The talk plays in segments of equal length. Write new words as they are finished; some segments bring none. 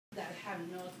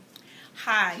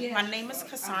Hi, my name is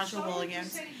Cassandra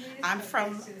Williams. I'm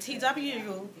from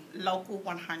TW Local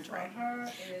 100.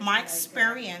 My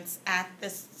experience at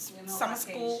this summer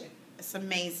school is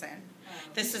amazing.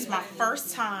 This is my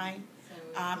first time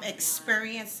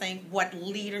experiencing what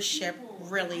leadership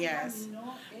really is.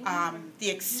 The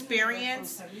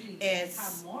experience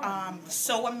is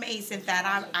so amazing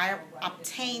that I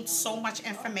obtained so much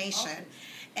information.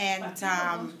 And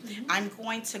I'm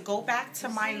going to go back to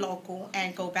my local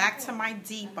and go back to my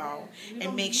depot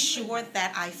and make sure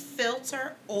that I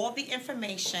filter all the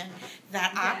information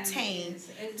that I obtain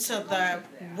to the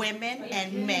women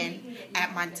and men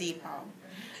at my depot.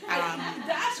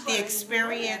 The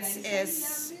experience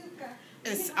is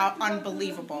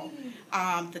unbelievable.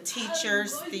 The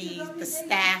teachers, the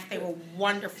staff, they were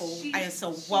wonderful. It's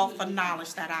a wealth of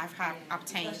knowledge that I've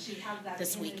obtained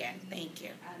this weekend. Thank you.